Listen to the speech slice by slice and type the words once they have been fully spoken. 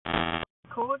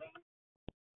Recording.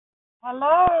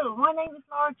 Hello, my name is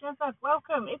Laura Jessup.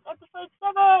 Welcome. It's episode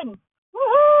 7.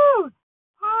 Woohoo!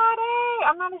 Party!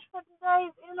 I managed 7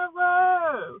 days in a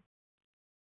row.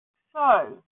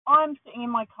 So I'm sitting in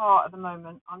my car at the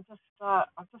moment. I've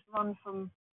just run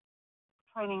from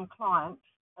training clients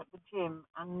at the gym,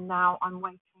 and now I'm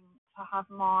waiting to have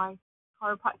my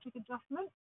chiropractic adjustment.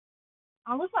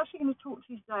 I was actually going to talk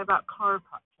to you today about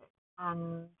chiropractic,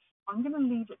 and I'm going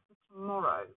to leave it for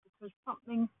tomorrow because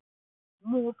something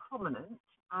more prominent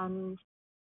and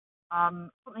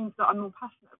something that I'm more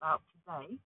passionate about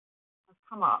today has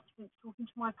come up since talking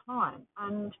to my client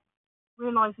and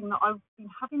realizing that I've been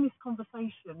having this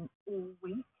conversation all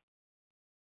week,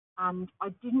 and I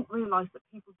didn't realize that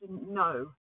people didn't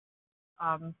know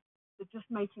that just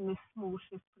making this small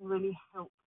shift can really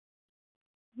help,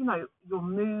 your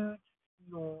mood,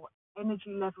 your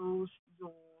energy levels,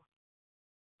 your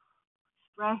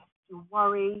stress, your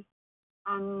worry.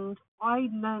 And I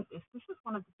learned this. This was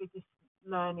one of the biggest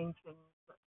learning things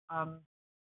that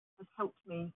has helped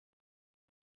me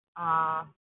uh,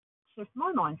 shift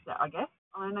my mindset, I guess.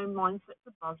 I know mindset's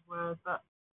a buzzword, but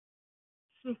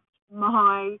shift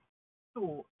my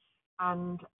thoughts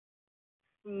and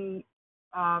be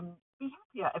be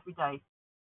happier every day.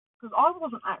 Because I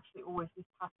wasn't actually always this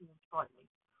happy and sprightly.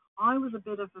 I was a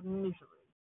bit of a misery,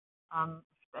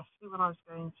 especially when I was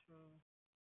going through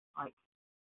like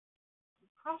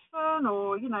depression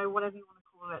or whatever you want to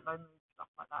call it, low mood stuff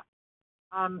like that.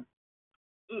 Um,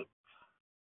 it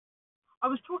I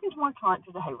was talking to my client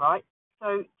today, right?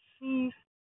 So she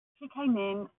came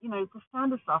in, the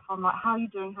standard stuff. I'm like, how are you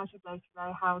doing? How's your day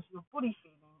today? How's your body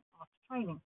feeling after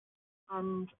training?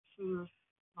 And she was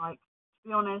like, to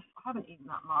be honest, I haven't eaten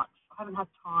that much. I haven't had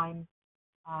time.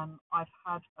 I've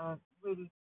had a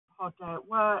really hard day at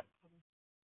work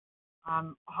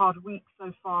and a hard week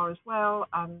so far as well,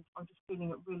 and I'm just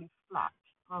feeling it really flat.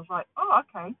 And I was like, oh,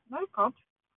 okay, no problems.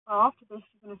 Well, after this,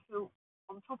 you're going to feel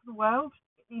on top of the world,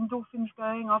 get the endorphins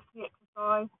going after the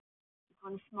exercise. She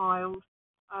kind of smiled.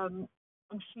 And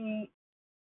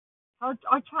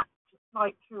I chat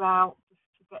like throughout just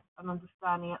to get an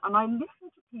understanding, and I listen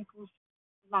to people's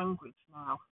language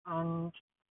now. And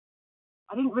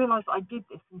I didn't realise I did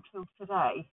this until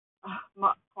today,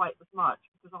 not quite as much,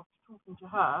 because after talking to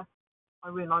her, I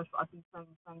realised that I've been saying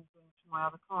the same thing to my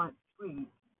other clients this week.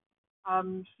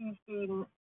 She's been,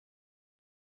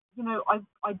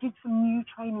 I did some new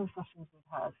training sessions with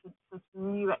her, so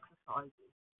some new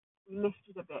exercises. We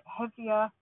lifted a bit heavier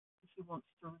because she wants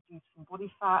to reduce some body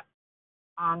fat,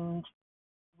 and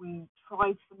we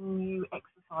tried some new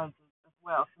exercises as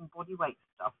well, some body weight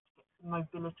stuff to get some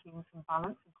mobility and some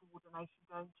balance and coordination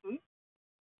going too.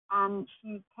 And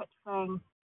she kept saying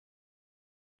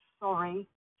sorry.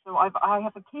 So I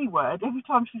have a keyword. Every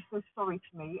time she says sorry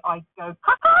to me, I go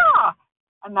caca,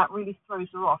 and that really throws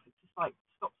her off. It just like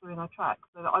stops her in her tracks.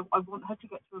 So I want her to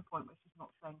get to a point where she's not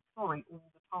saying sorry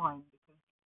all the time because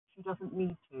she doesn't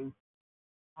need to.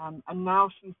 And now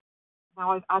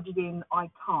I've added in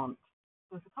I can't.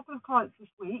 There's a couple of clients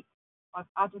this week. I've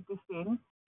added this in,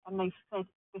 and they said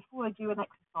before they do an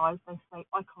exercise, they say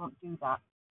I can't do that.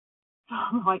 So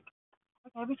I'm like,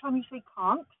 okay, every time you say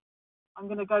can't, I'm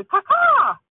going to go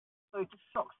caca. So it just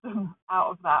shocks them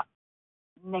out of that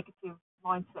negative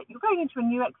mindset. You're going into a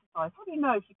new exercise. How do you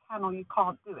know if you can or you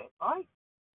can't do it, right?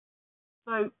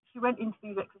 So she went into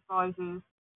these exercises.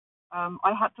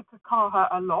 I had to caca her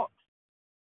a lot,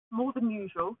 more than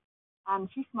usual, and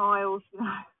she smiles.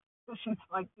 She's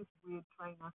like this weird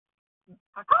trainer,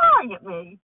 cacaing at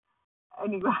me.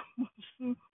 Anyway,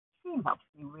 she she loves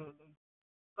me really,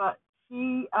 but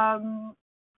she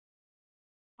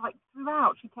like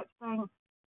throughout she kept saying,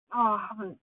 "Oh, I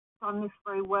haven't done this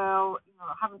very well.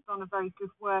 I haven't done a very good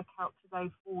workout today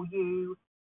for you.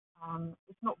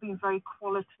 It's not been very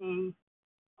quality,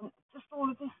 and just all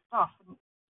of this stuff."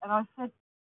 And I said,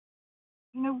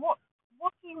 what?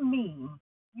 What do you mean?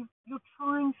 You're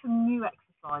trying some new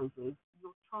exercises.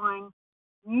 You're trying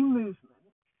new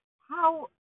movements. How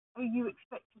are you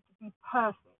expected to be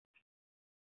perfect?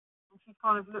 And she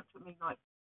kind of looked at me like,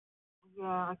 yeah,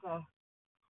 I guess.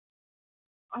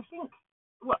 I think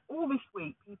all this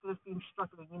week people have been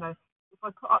struggling. If I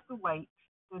put up the weight,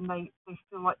 then they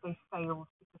feel like they failed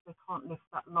because they can't lift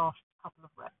that last couple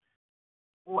of reps.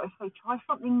 Or if they try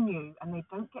something new and they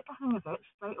don't get the hang of it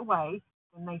straight away,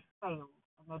 then they failed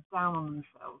and they're down on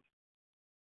themselves.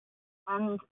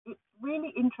 And it's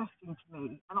really interesting to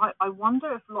me. And I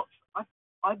wonder if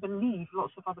I believe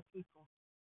lots of other people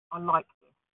are like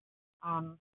this.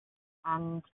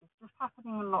 And it's just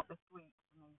happening a lot this week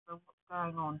for me. So what's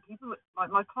going on? People, like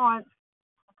my clients,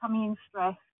 are coming in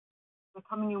stressed. they're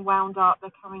coming in wound up,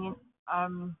 they're coming in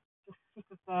just sick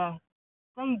of their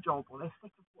day job, or they're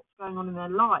sick of what's going on in their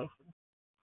life. And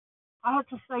I had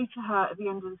to say to her at the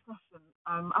end of the session,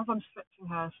 as I'm stretching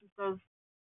her, she says,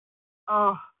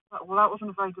 "Oh, well, that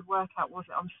wasn't a very good workout, was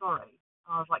it? I'm sorry."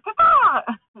 And I was like,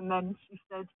 "Kaka!" And then she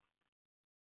said,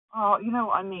 "Oh, you know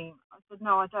what I mean." I said,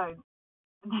 "No, I don't."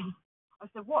 And then I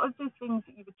said, "What are the things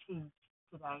that you've achieved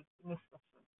today in this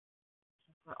session?"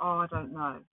 She said, "Oh, I don't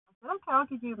know." I said, "Okay, I'll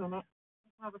give you a minute.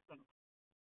 You can have a think."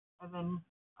 And then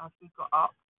as we got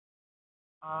up,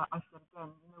 I said again,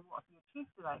 "You know, what have you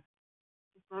achieved today?"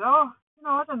 She said, "Oh,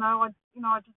 I don't know. I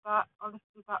did that. I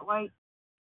lifted that weight,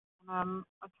 and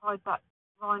I tried that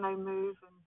rhino move,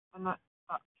 and that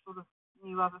sort of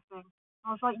new other thing."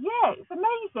 I was like, "Yeah, it's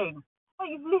amazing. Like,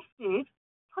 you've lifted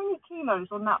 20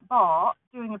 kilos on that bar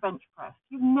doing a bench press.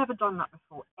 You've never done that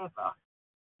before, ever.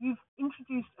 You've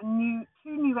introduced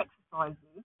two new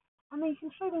exercises, and then you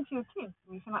can show them to your kids,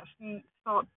 and you can actually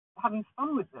start having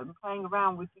fun with them, playing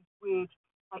around with these weird,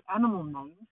 like, animal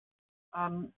names,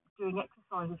 doing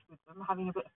exercises with them, having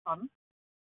a bit of fun."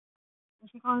 And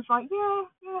she kind of was like, "Yeah,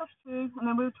 that's true." And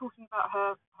then we were talking about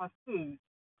her food,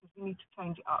 because we need to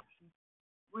change it up. She's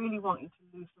really wanting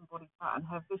to lose some body fat, and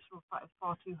her visceral fat is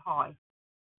far too high.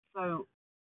 So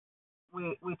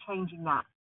we're changing that.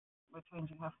 We're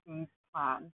changing her food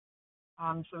plan.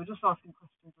 So we're just asking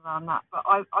questions around that. But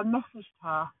I messaged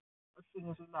her as soon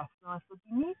as we left, and I said,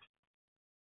 you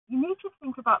need to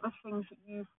think about the things that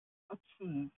you've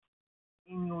achieved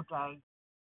in your day,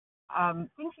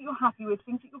 things that you're happy with,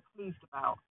 things that you're pleased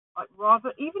about. Like,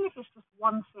 rather, even if it's just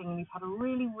one thing, and you've had a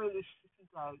really, really shitty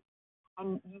day,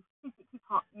 and you physically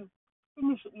can't, you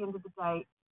finish at the end of the day,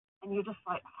 and you're just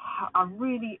like,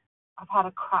 I've had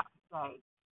a crap day.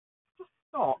 Just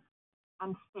stop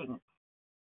and think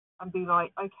and be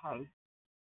like, okay,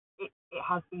 it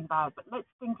has been bad, but let's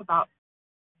think about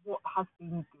what has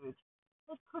been good.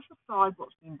 Let's push aside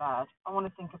what's been bad. I want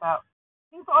to think about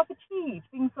things that I've achieved,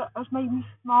 things that have made me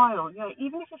smile.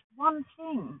 Even if it's one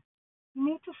thing, you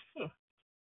need to shift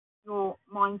your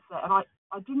mindset. And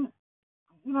I didn't,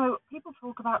 people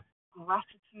talk about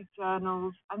gratitude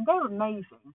journals, and they're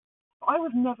amazing. But I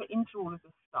was never into all of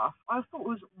this stuff. I thought it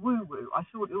was woo-woo. I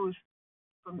thought it was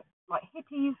from, like,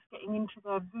 hippies getting into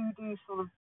their voodoo sort of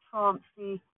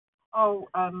trancey,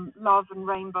 love and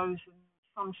rainbows and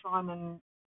sunshine and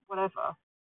whatever.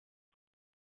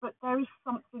 But there is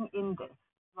something in this.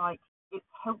 Like, it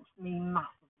helps me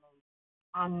massively,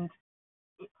 and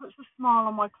it puts a smile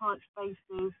on my clients'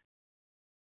 faces.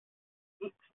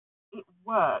 It it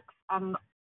works, and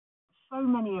so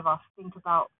many of us think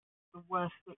about the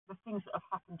things that have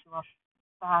happened to us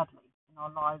badly in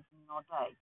our lives and in our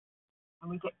day, and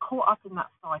we get caught up in that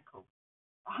cycle.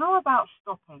 How about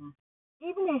stopping?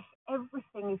 Even if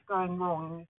everything is going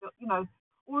wrong,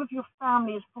 all of your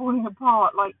family is falling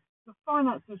apart, like your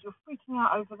finances, you're freaking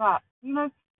out over that.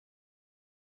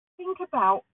 Think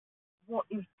about what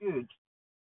is good,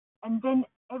 and then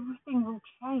everything will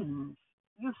change.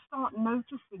 You'll start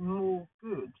noticing more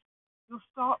good. You'll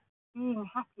start being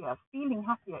happier, feeling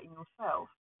happier in yourself.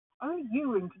 Only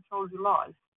you are in control of your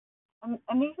life.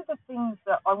 And these are the things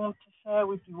that I want to share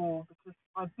with you all, because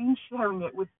I've been sharing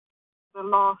it with the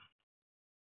last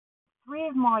 4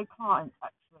 of my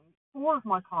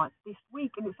clients this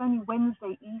week, and it's only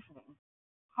Wednesday evening,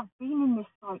 have been in this,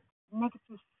 like,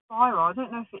 negative spiral. I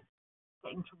don't know if it's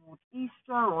getting towards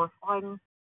Easter, or if I'm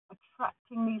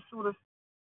attracting these sort of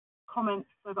comments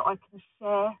so that I can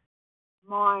share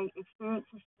my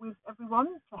experiences with everyone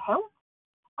to help.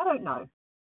 I don't know.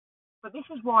 But this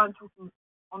is why I'm talking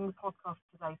on the podcast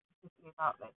today specifically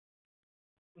about this,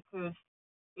 because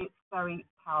it's very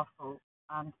powerful,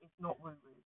 and it's not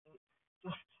woo-woo. It's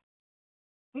just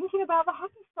thinking about the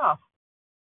happy stuff.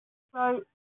 So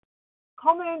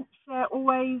comment, share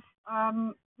always.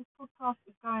 This podcast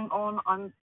is going on.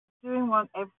 I'm doing one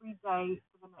every day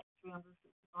for the next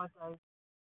 365 days.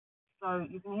 So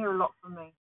you can hear a lot from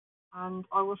me. And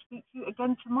I will speak to you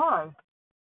again tomorrow.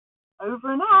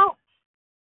 Over and out.